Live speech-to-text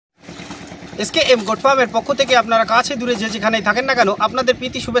SKM goat ফার্মের পক্ষ থেকে আপনারা কাছে দূরে যে যেখানেই থাকেন না কেন আপনাদের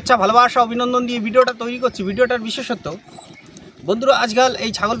প্রীতি শুভেচ্ছা ভালোবাসা অভিনন্দন দিয়ে ভিডিওটা তৈরি করছি। ভিডিওটার বিশেষত্ব বন্ধুরা, আজকাল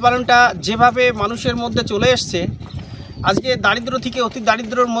এই ছাগল পালনটা যেভাবে মানুষের মধ্যে চলে এসছে, আজকে দারিদ্র থেকে অতি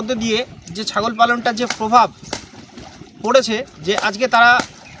দারিদ্রর মধ্যে দিয়ে যে ছাগল পালনটা যে প্রভাব পড়েছে, যে আজকে তারা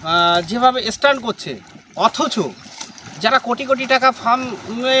যেভাবে স্ট্যান্ড করছে, অথচ যারা কোটি কোটি টাকা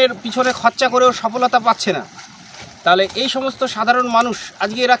ফার্মের পিছনে খরচা করেও সফলতা পাচ্ছে না, তাহলে এই সমস্ত সাধারণ মানুষ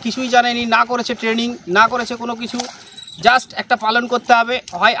আজকে এরা কিছুই জানেনি, না করেছে ট্রেনিং, না করেছে কোনো কিছু, জাস্ট একটা পালন করতে হবে,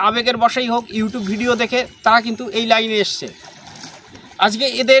 হয় আবেগের বশেই হোক, ইউটিউব ভিডিও দেখে তারা কিন্তু এই লাইনে এসছে। আজকে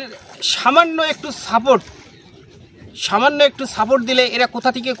এদের সামান্য একটু সাপোর্ট দিলে এরা কোথা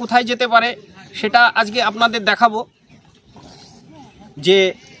থেকে কোথায় যেতে পারে সেটা আজকে আপনাদের দেখাবো। যে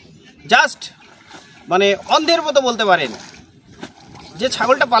জাস্ট মানে অন্ধের মতো বলতে পারেন যে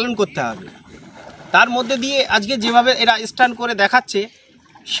ছাগলটা পালন করতে হবে, তার মধ্যে দিয়ে আজকে যেভাবে এরা স্ট্যান্ড করে দেখাচ্ছে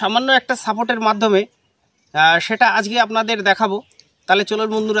সামান্য একটা সাপোর্টের মাধ্যমে, সেটা আজকে আপনাদের দেখাবো। তাহলে চলুন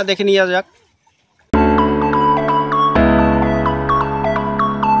বন্ধুরা, দেখে নিয়ে যাক।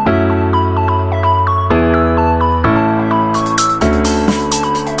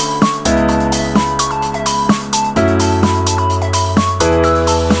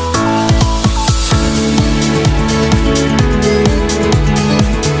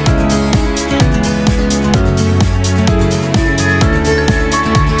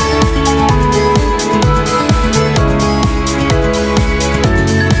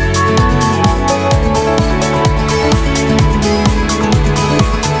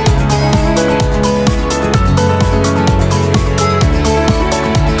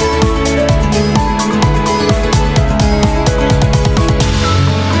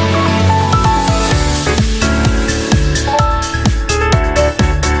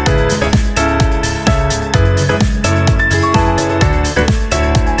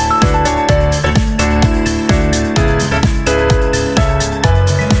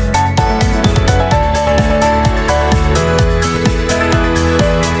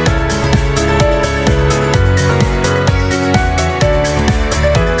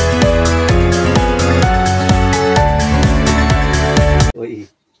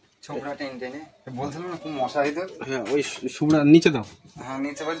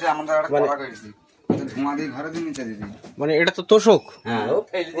 মানে এটা তো তোষক,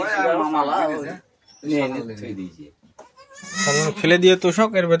 ফেলে দিয়ে তোষক,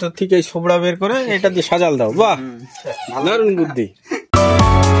 এর ভেতর থেকে এই ছোবড়া বের করে এটা দিয়ে সাজাল দাও। বাহ, দারুণ বুদ্ধি।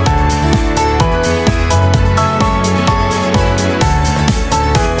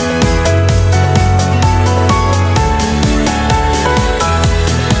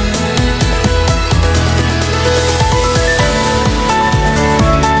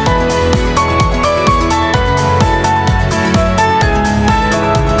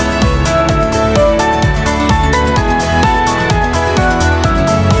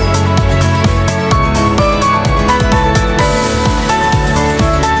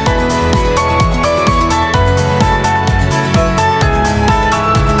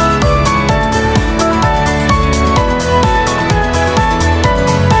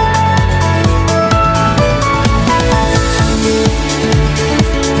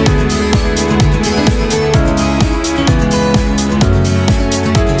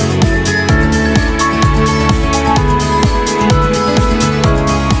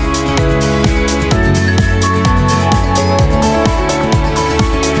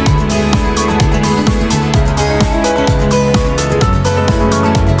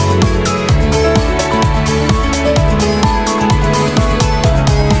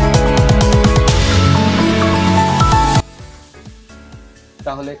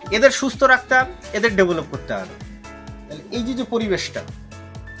 তাহলে এদের সুস্থ রাখতে হবে, এদের ডেভেলপ করতে হবে। তাহলে এই যে পরিবেশটা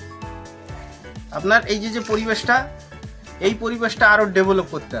আপনার, এই পরিবেশটা আরো ডেভেলপ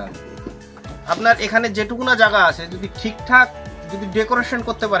করতে হবে। আপনার এখানে যেটুকুনা জায়গা আছে যদি ঠিকঠাক যদি ডেকোরেশন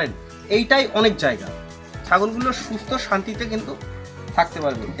করতে পারেন, এইটাই অনেক জায়গা, ছাগলগুলো সুস্থ শান্তিতে কিন্তু থাকতে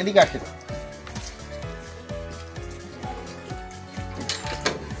পারবে। এদিকে আসে,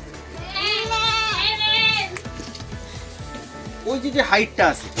 ওই যে হাইটটা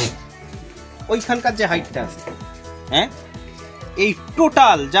আছে, ওইখানকার যে হাইটটা আছে, হ্যাঁ, এই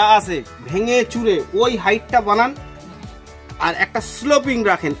টোটাল যা আছে ভেঙে চুরে ওই হাইটটা বানান, আর একটা স্লোপিং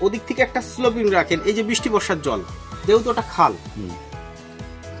রাখেন, ওদিক থেকে একটা স্লোপিং রাখেন। এই যে বৃষ্টি বর্ষার জল, যেহেতু ওটা খাল,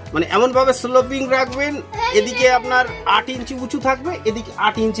 মানে এমন ভাবে স্লোপিং রাখবেন, এদিকে আপনার 8 ইঞ্চি উঁচু থাকবে, এদিকে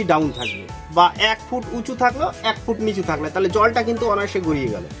 8 ইঞ্চি ডাউন থাকবে, বা 1 ফুট উঁচু থাকলো 1 ফুট নিচু থাকলে, তাহলে জলটা কিন্তু অনায়াসে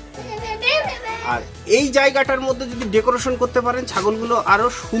গড়িয়ে গেল। আর এই জায়গাটার মধ্যে যদি ডেকোরেশন করতে পারেন, ছাগলগুলো আরো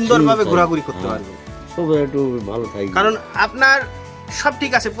সুন্দরভাবে ঘোরাঘুরি করতে পারবে, একটু ভালো থাকে। কারণ আপনার সব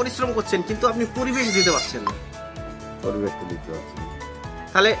ঠিক আছে, পরিশ্রম করছেন, কিন্তু আপনি পরিবেশ দিতে পারছেন না। পরিবেশ দিতে পারছেন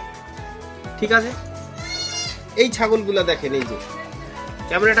তাহলে ঠিক আছে, এই ছাগলগুলো দেখেন, এই যে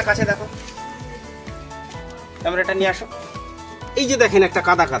ক্যামেরাটা কাছে দেখো, ক্যামেরাটা নিয়ে আসো, এই যে দেখেন একটা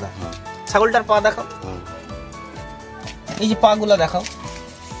কাদা কাদা, ছাগলটার পা দেখাও, এই যে পা গুলা দেখাও,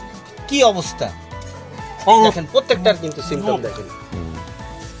 কি অবস্থা দেখেন। প্রত্যেকটার কিন্তু সিম্পটম দেখেন,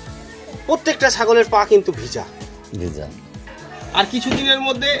 প্রত্যেকটা ছাগলের পা কিন্তু ভিজা ভিজা। আর কিছুদিনের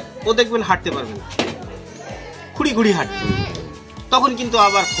মধ্যে ও দেখবেন হাঁটতে পারবে না, খুঁড়ি খুঁড়ি হাঁটবে। তখন কিন্তু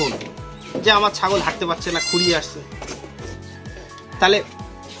আবার ফোন যে আমার ছাগল হাঁটতে পারছে না, খুঁড়িয়ে আসছে। তাহলে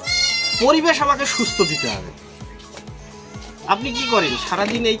পরিবেশ আমাকে সুস্থ দিতে হবে। আপনি কি করেন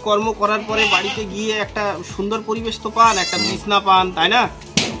সারাদিন এই কর্ম করার পরে বাড়িতে গিয়ে একটা সুন্দর পরিবেশ তো পান, একটা বিছনা পান, তাই না?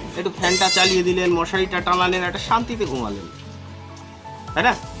 একটু ফ্যানটা চালিয়ে দিলেন, মশারিটা টানালেন, একটা শান্তিতে ঘুমালেন, তাই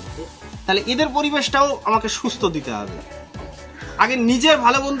না? তাহলে এদের পরিবেশটাও আমাকে সুস্থ দিতে হবে। আগে নিজের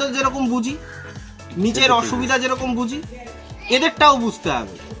ভালো মন্দ যেরকম বুঝি, নিজের অসুবিধা যেরকম বুঝি, এদেরটাও বুঝতে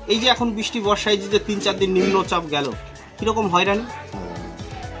হবে। এই যে এখন বৃষ্টি বর্ষায় যে 3-4 দিন নিম্নচাপ গেল, কিরকম হয়রানি,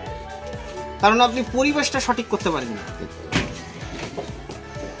 কারণ আপনি পরিবেশটা সঠিক করতে পারেন না,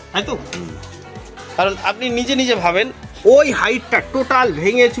 তাই তো? কারণ আপনি নিজে নিজে ভাবেন, ওই হাইটটা টোটাল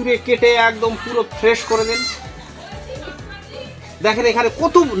ভেঙে চুরে কেটে একদম পুরো ফ্রেশ করে দেন। দেখেন এখানে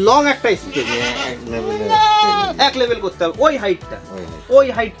কত লং একটা স্টেজ, এক লেভেল করতে হবে। ওই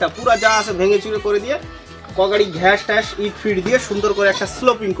হাইটটা পুরো যা আছে ভেঙে চুরে করে দিয়ে, কগাড়ি ঘ্যাস ট্যাস ইট ফিট দিয়ে সুন্দর করে একটা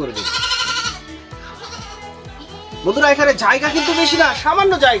স্লোপিং করে দিন। বন্ধুরা এখানে জায়গা কিন্তু বেশি না,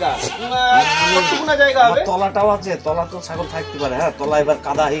 সামান্য জায়গা, কতটুকুনা জায়গা হবে। তলাটাও আছে, তলা তো ছাগল থাকতে পারে। হ্যাঁ, তলা এবার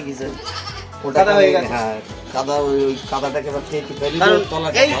কাদা হয়ে গেছে, কাদা হয়ে গেছে। হ্যাঁ, কাদা, ওই কাদাটাকে এবার কেটে ফেলি।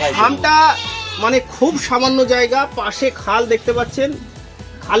 এই ফার্মটা মানে খুব সামান্য জায়গা, পাশে খাল দেখতে পাচ্ছেন,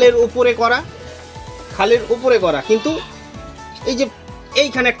 খালের উপরে করা, খালের উপরে করা। কিন্তু এই যে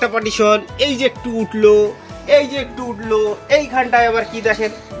এইখানে একটা পার্টিশন, এই যে একটু উঠলো, এই যে একটু উঠলো, এইখানটায় আবার কি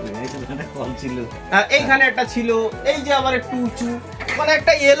দেখেন, এইখানে একটা ছিল, এই যে আবার একটু উঁচু, মানে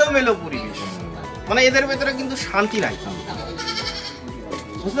একটা এলোমেলো পরিবেশ। মানে এদের ভেতরে কিন্তু শান্তি নাই,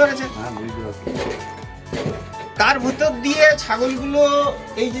 বুঝতে পেরেছেন? তার ভেতর দিয়ে ছাগলগুলো,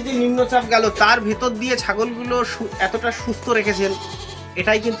 এই যে যে নিম্নচাপ গেল, তার ভেতর দিয়ে ছাগলগুলো এতটা সুস্থ রেখেছেন,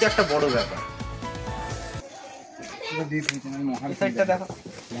 এটাই কিন্তু একটা বড় ব্যাপার।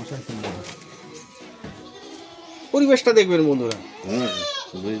 পরিবেশটা দেখবেন বন্ধুরা,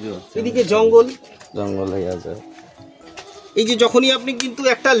 এদিকে জঙ্গল জঙ্গল হয়ে আছে। এই যে যখনই আপনি কিন্তু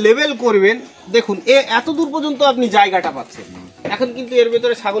একটা লেভেল করবেন, দেখুন এত দূর পর্যন্ত আপনি জায়গাটা পাচ্ছেন। এখন কিন্তু এর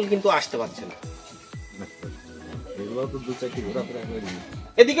ভেতরে ছাগল কিন্তু আসতে পারছে না।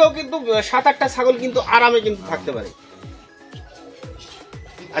 এদিকেও কিন্তু 7-8টা ছাগল কিন্তু আরামে কিন্তু থাকতে পারে।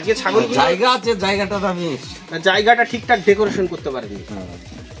 আজকে ছাগল জায়গা আছে, জায়গাটা ঠিকঠাক ডেকোরেশন করতে পারেনি।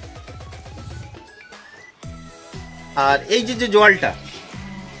 আর এই যে জলটা,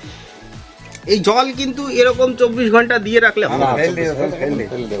 এই জল কিন্তু এরকম 24 ঘন্টা দিয়ে রাখলে হবে।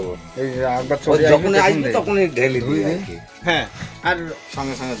 হ্যাঁ, আর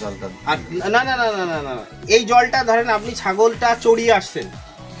সঙ্গে সঙ্গে জলটা, আর না না না না না না, এই জলটা ধরেন আপনি ছাগলটা চড়িয়ে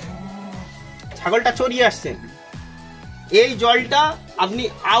আসছেন, এই জলটা আপনি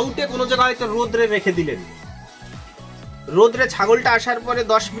আউটে কোনো জায়গায় হয়তো রোদ্রে রেখে দিলেন, রোদ্রে ছাগলটা আসার পরে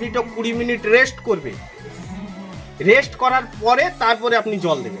 10 মিনিট ও 20 মিনিট রেস্ট করবে, রেস্ট করার পরে তারপরে আপনি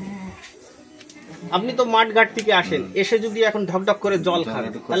জল দেবেন। আপনি তো মাঠ ঘাট থেকে আসেন, এসে যদি এখন ঢকঢক করে জল খান,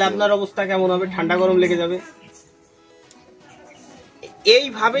 তাহলে আপনার অবস্থা কেমন হবে? ঠান্ডা গরম লেগে যাবে।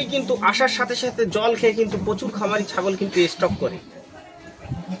 এইভাবেই কিন্তু আসার সাথে সাথে জল খেয়ে কিন্তু প্রচুর খামারি ছাগল কিন্তু স্টক করে,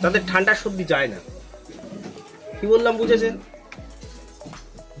 তাদের ঠান্ডা সর্দি যায় না। কি বললাম, বুঝেছেন?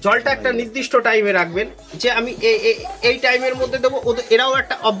 জলটা একটা নির্দিষ্ট টাইমে রাখবেন, যে আমি এই টাইমের মধ্যে দেবো, এরাও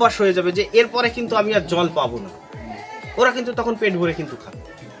একটা অভ্যাস হয়ে যাবে যে এরপরে কিন্তু আমি আর জল পাবো না। ওরা কিন্তু তখন পেট ভরে কিন্তু খাবে,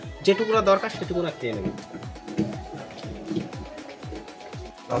 যেটুকু না দরকার সেটুকু না খেয়ে নেবে।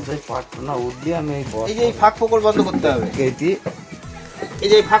 এই যে ফাঁক ফোকর বন্ধ করতে হবে, এই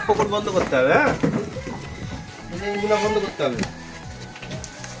যে ফাঁক ফোকর বন্ধ করতে হবে। হ্যাঁ, এইগুলো বন্ধ করতে হবে,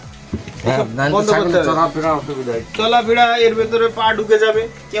 চলাফেরা, এর ভেতরে পা ঢুকে যাবে,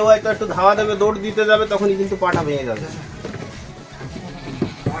 কেউ হয়তো একটু ধাওয়া দেবে, দৌড় দিতে যাবে, তখনই কিন্তু পাটা ভেঙে যাবে।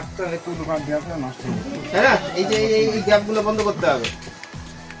 হ্যাঁ, এই যে এই গ্যাপগুলো বন্ধ করতে হবে।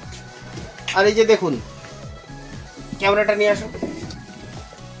 আর এই যে দেখুন, ক্যামেরাটা নিয়ে আসো,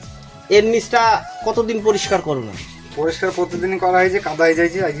 এর নিচটা কতদিন পরিষ্কার করো না? পরিষ্কার প্রতিদিনই করা হয়েছে, কাদা হয়ে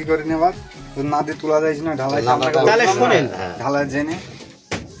যাইছে, আজকে করে নেবার না দিয়ে তোলা যাইছে না, ঢালাই। তাহলে শোনেন, ঢালাই জেনে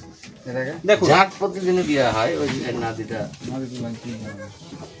দেখুন, ঝাঁক প্রতিদিনই দেওয়া হয়, ওই নাদিটা।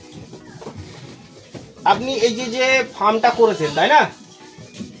 আপনি এই যে ফার্মটা করেছেন, তাই না?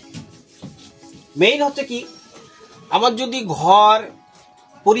 মেইন হচ্ছে কি, আমার যদি ঘর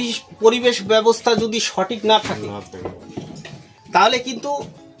পরিবেশ ব্যবস্থা যদি সঠিক না থাকে তাহলে কিন্তু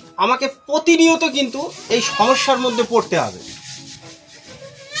আমাকে প্রতিনিয়ত কিন্তু এই সমস্যার মধ্যে পড়তে হবে।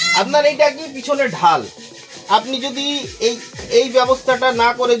 আপনার এইটা কি পিছনে ঢাল, আপনি যদি এই ব্যবস্থাটা না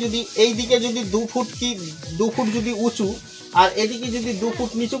করে যদি এই দিকে যদি 2 ফুট যদি উঁচু আর এদিকে যদি 2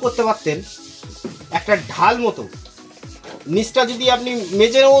 ফুট নিচু করতে পারতেন, একটা ঢাল মতো নিচটা যদি আপনি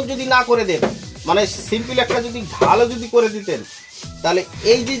মেঝেও যদি না করে দেন, মানে সিম্পল একটা যদি ঢালও যদি করে দিতেন, তাহলে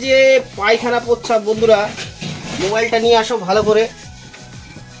এই যে পায়খানা প্রস্রাব, বন্ধুরা মোবাইলটা নিয়ে আসো ভালো করে।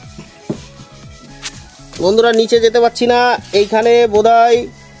 বন্ধুরা নিচে যেতে পারছি না, এইখানে বোধহয়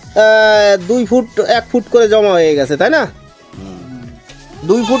 2 ফুট 1 ফুট করে জমা হয়ে গেছে, তাই না?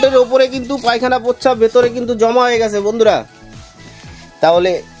 2 ফুটের ওপরে কিন্তু পায়খানা প্রস্রাব ভেতরে কিন্তু জমা হয়ে গেছে বন্ধুরা।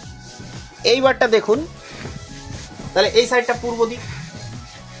 তাহলে এইবারটা দেখুন, তাহলে এই সাইডটা পূর্ব দিক,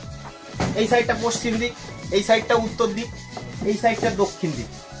 এই সাইডটা পশ্চিম দিক, এই সাইডটা উত্তর দিক, এই সাইডটা দক্ষিণ দিক,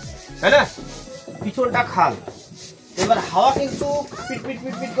 তাই না? পিছনটা খাল। এবার হাওয়া কিন্তু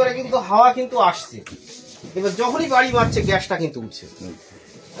পিট করে কিন্তু হাওয়া কিন্তু আসছে। এবার যখনই বাড়ি মারছে গ্যাসটা কিন্তু উঠছে।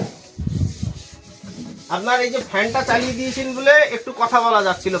 আপনার এই যে ফ্যানটা চালিয়ে দিয়েছেন বলে একটু কথা বলা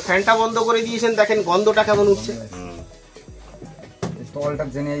যাচ্ছিল, ফ্যানটা বন্ধ করে দিয়েছেন, দেখেন গন্ধটা কেমন উঠছে।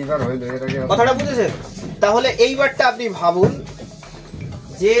 কথাটা বুঝেছেন? তাহলে এইবারটা আপনি ভাবুন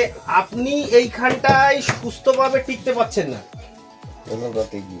যে আপনি এইখানটায় সুস্থভাবে টিকতে পারছেন না,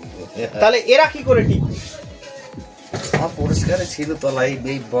 তাহলে এরা কি করে টিকবে? পরিষ্কার ছিল তলায়,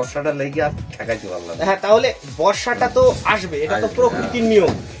 এই বর্ষাটা লেগে আর ঠেকাইতে পারলাম। হ্যাঁ, তাহলে বর্ষাটা তো আসবে, এটা তো প্রকৃতির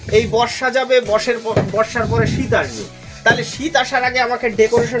নিয়ম। এই বর্ষা যাবে, বর্ষার পরে শীত আসবে, তাহলে শীত আসার আগে আমাকে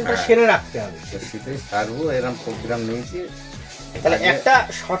ডেকোরেশনটা সেরে রাখতে হবে। শীতে সারবো এরকম প্রোগ্রাম নিয়েছি। তাহলে একটা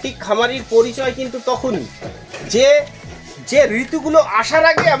সঠিক খামারির পরিচয় কিন্তু তখনই যে ঋতুগুলো আসার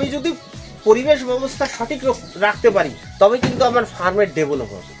আগে আমি যদি পরিবেশ ব্যবস্থা সঠিক রাখতে পারি, তবে কিন্তু আমার ফার্মের ডেভেলপ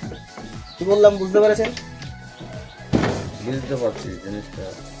হবে। কি বললাম, বুঝতে পেরেছেন? বুঝতে পারছি জিনিসটা।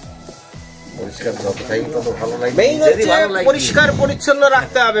 পরিষ্কার যতটাই তত ভালো লাগে। মেইন হচ্ছে পরিষ্কার পরিচ্ছন্ন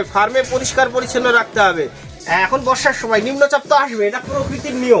রাখতে হবে, ফার্মে পরিষ্কার পরিচ্ছন্ন রাখতে হবে। এখন বর্ষার সময় নিম্নচাপ তো আসবে, এটা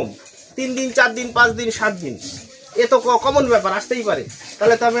প্রকৃতির নিয়ম। 3 দিন 4 দিন 5 দিন 7 দিন এ তো কমন ব্যাপার, আসতেই পারে।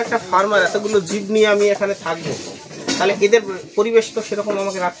 তাহলে তো আমি একটা ফার্মার, এতগুলো জীব নিয়ে আমি এখানে থাকবো, তাহলে এদের পরিবেশ তো সেরকম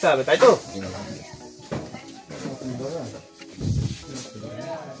আমাকে রাখতে হবে, তাই তো?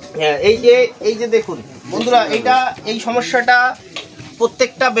 হ্যাঁ, এই যে দেখুন বন্ধুরা, এই সমস্যাটা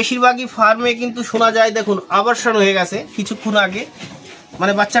প্রত্যেকটা বেশিরভাগই ফার্মে কিন্তু শোনা যায়। দেখুন আবারশন হয়ে গেছে কিছুক্ষণ আগে,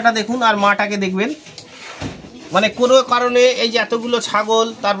 মানে বাচ্চাটা দেখুন আর মাটাকে দেখবেন, মানে কোনো কারণে এই যে এতগুলো ছাগল,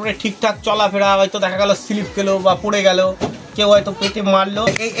 তারপরে ঠিকঠাক চলাফেরা, হয়তো দেখা গেল স্লিপ খেলো বা পড়ে গেল, কেউ হয়তো পেটে মারলো,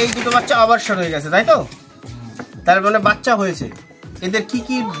 এই দুটো বাচ্চা আবারশন হয়ে গেছে, তাই তো? তার মানে বাচ্চা হয়েছে। এদের কি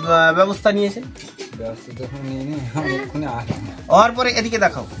কি ব্যবস্থা নিয়েছে? হওয়ার পরে এদিকে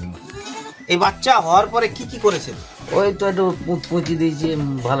দেখাও, এই বাচ্চা হওয়ার পরে কি কি করেছে? ওই তো একটু পুঁচি দিয়েছি,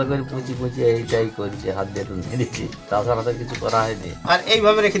 ভালো করে পুঁচি এইটাই করছে, হাত দিয়ে একটু দিচ্ছি, তাছাড়া তো কিছু করা হয়নি। আর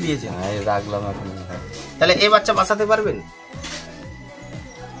এইভাবে রেখে দিয়েছে, রাখলাম এখন। তাহলে এই বাচ্চা বাঁচাতে পারবেন?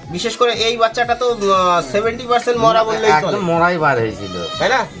 বিশেষ করে এই বাচ্চাটা তো 70% মরা বললেই চলে, মরাই বার হয়েছিল, তাই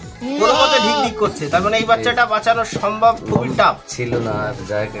না? কোনো মতে ঢিক করছে, তার মানে এই বাচ্চাটা বাঁচানো সম্ভব খুবই টাফ ছিল না,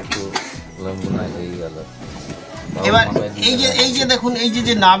 জায়গা একটু লম্বনা হয়ে গেল। এবার এই যে দেখুন, এই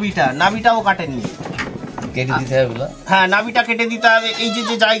যে নাভিটাও কাটেননি, কেটে দিতে হবে। হ্যাঁ, নাভিটা কেটে দিতে হবে। এই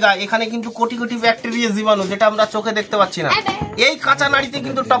যে জায়গা, এখানে কিন্তু কোটি কোটি ব্যাকটেরিয়া, জীবাণু, যেটা আমরা চোখে দেখতে পাচ্ছি না, এই কাঁচা নাড়িতে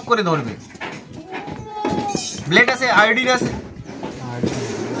কিন্তু টপ করে ধরবে। ব্লেড আছে, আয়োডিন আছে।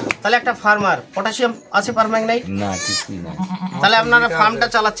 তাহলে একটা ফার্মার পটাশিয়াম আছে পারম্যাঙ্গানেট না, কিছুই না। তাহলে আপনারা ফার্মটা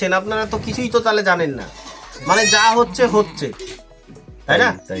চালাচ্ছেন, আপনারা তো কিছুই তো তাহলে জানেন না, মানে যা হচ্ছে তাই না?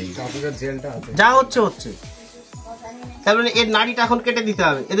 যা হচ্ছে তার মানে এর নাড়িটা এখন কেটে দিতে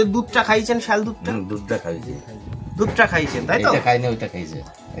হবে। এদের দুধটা খাইছেন, শাল দুধটা খাইছেন, তাই তো? খাইনি, ওইটা খাইছে,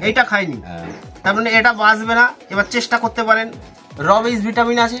 এইটা খাইনি, তার মানে এটা বাঁচবে না। এবার চেষ্টা করতে পারেন, রবেজ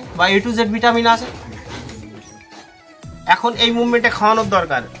ভিটামিন আছে বা A to Z ভিটামিন আছে, এখন এই মুভমেন্টে খাওয়ানোর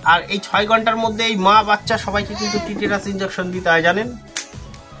দরকার। আর এই 6 ঘন্টার মধ্যে এই মা বাচ্চা সবাইকে কিন্তু টিটেনাস ইনজেকশন দিতে হয়, জানেন?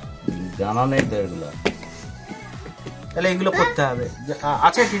 জানা নেই তো এগুলো। তাহলে এগুলো করতে হবে।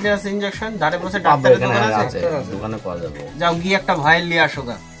 আছে টিটেনাস ইনজেকশন, ধারে বসে ডাক্তারের দোকান আছে, দোকানে পাওয়া যাবে। যাও গিয়ে একটা ভাইল নিয়ে আসো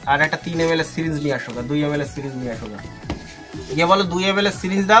গা, আর একটা 3 ml এর সিরিঞ্জ নিয়ে আসো গা, 2 ml এর সিরিঞ্জ নিয়ে আসো গা। গিয়ে বলো 2 ml এর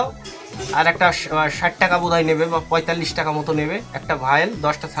সিরিঞ্জ দাও, আর একটা 60 টাকা বোধহয় নেবে বা 45 টাকা মতো নেবে, একটা ভাইল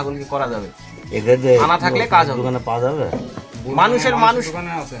 10টা ছাগলকে করা যাবে। আনা থাকলে কাজ হবে। দোকানে পাওয়া যাবে?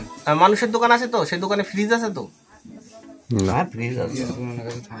 মানুষের দোকান আছে তো, সেই দোকানে ফ্রিজ আছে তো? না, ফ্রিজ আছে,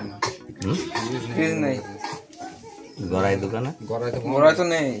 গড়াই দোকানে গড়াই তো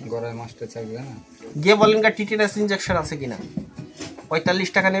নেই, গড়াই মাস্টার চাইবে না। গিয়ে বলেন গা টিটেনাস ইঞ্জেকশন আছে কিনা, 45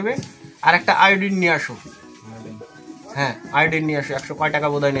 টাকা নেবে। আর একটা আয়োডিন নিয়ে আসো। হ্যাঁ আয়োডিন নিয়ে আসো, 100 কয় টাকা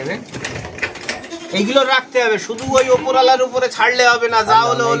বোধহয় নেবে। এইগুলো রাখতে হবে, শুধু ওই ওপরওয়ালার উপরে ছাড়লে হবে না। যা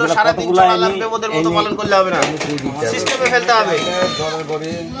হলো হলো, সারাদিন চলা লাগবে, ওদের মতো পালন করলে হবে না, সিস্টেমে ফেলতে হবে। জ্বরের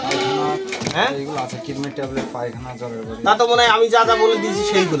বড়ি, হ্যাঁ এইগুলো আছে, কিডনি ট্যাবলেট, পায়খানা, জ্বরের বড়ি। তা তো মনে হয় আমি যা যা বলে দিয়েছি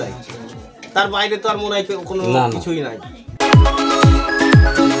সেইগুলাই, তার বাইরে তো আর মনে হয় কোনো কিছুই নাই।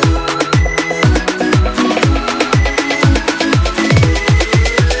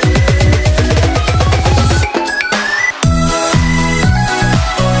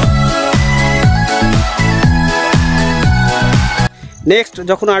 নেক্সট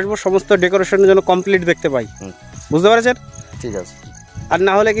যখন আসবো সমস্ত ডেকোরেশনের জন্য কমপ্লিট দেখতে পাই, বুঝতে পেরেছেন? ঠিক আছে। আর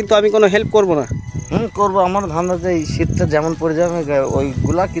না হলে কিন্তু আমি কোনো হেল্প করবো না। করবো। আমার ধান্দা যে এই শীতটা যেমন পড়ে যাবে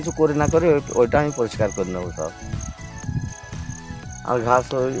ওইগুলা কিছু করে না করে ওইটা আমি পরিষ্কার করে নেবো সব। আর ঘাস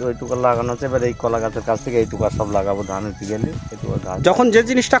ওইটুকু লাগানো আছে, এবার এই কলা গাছের কাছ থেকে এইটুকু সব লাগাবো ধানের গেলে। যখন যে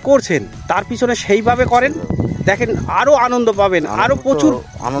জিনিসটা করছেন তার পিছনে সেইভাবে করেন, দেখেন আরো আনন্দ পাবেন, আরো প্রচুর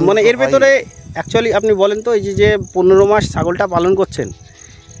মানে এর ভেতরে। অ্যাকচুয়ালি আপনি বলেন তো, এই যে 15 মাস ছাগলটা পালন করছেন,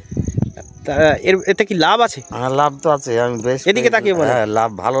 এতে কি লাভ আছে? হ্যাঁ লাভ তো আছে। আমি বেশ এদিকে তাকিয়ে বলেন। হ্যাঁ লাভ,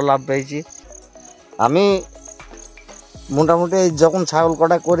 ভালো লাভ পেয়েছি আমি। মোটামুটি যখন ছাগল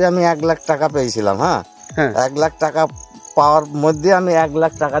কটা করে আমি 1 লাখ টাকা পেয়েছিলাম। হ্যাঁ 1 লাখ টাকা পাওয়ার মধ্যে আমি 1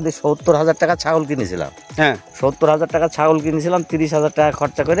 লাখ টাকা দিয়ে 70,000 টাকা ছাগল কিনেছিলাম। হ্যাঁ 70,000 টাকা ছাগল কিনেছিলাম, 30,000 টাকা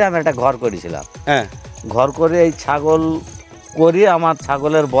খরচা করে আমি একটা ঘর করেছিলাম। হ্যাঁ ঘর করে এই ছাগল করি, আমার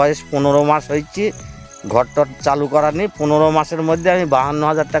ছাগলের বয়স 15 মাস হয়েছে। ঘরটা চালু করার নেই, 15 মাসের মধ্যে আমি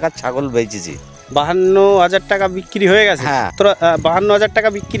 52,000 টাকার ছাগল বেচেছি। 52,000 টাকা বিক্রি হয়ে গেছে? হ্যাঁ। তো 52,000 টাকা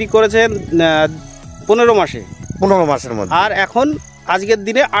বিক্রি করেছেন 15 মাসে? 15 মাসের মধ্যে। আর এখন আজকের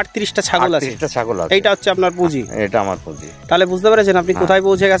দিনে 38টা ছাগল আছে। 38টা ছাগল আছে। এইটা হচ্ছে আপনার পুঁজি? এটা আমার পুঁজি। তাহলে বুঝতে পেরেছেন আপনি কোথায়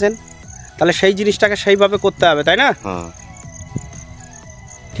পৌঁছে গেছেন। তাহলে সেই জিনিসটাকে সেইভাবে করতে হবে, তাই না? হ্যাঁ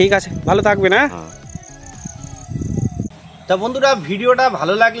ঠিক আছে, ভালো থাকবেন। হ্যাঁ তা বন্ধুরা, ভিডিওটা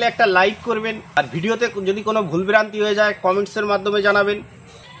ভালো লাগলে একটা লাইক করবেন, আর ভিডিওতে যদি কোনো ভুলভ্রান্তি হয়ে যায় কমেন্টসের মাধ্যমে জানাবেন।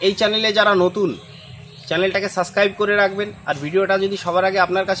 এই চ্যানেলে যারা নতুন, চ্যানেলটাকে সাবস্ক্রাইব করে রাখবেন, আর ভিডিওটা যদি সবার আগে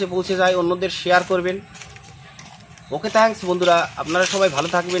আপনার কাছে পৌঁছে যায় অন্যদের শেয়ার করবেন। ওকে থ্যাঙ্কস বন্ধুরা, আপনারা সবাই ভালো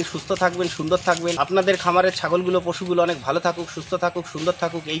থাকবেন, সুস্থ থাকবেন, সুন্দর থাকবেন। আপনাদের খামারের ছাগলগুলো, পশুগুলো অনেক ভালো থাকুক, সুস্থ থাকুক, সুন্দর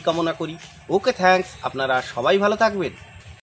থাকুক, এই কামনা করি। ওকে থ্যাঙ্কস, আপনারা সবাই ভালো থাকবেন।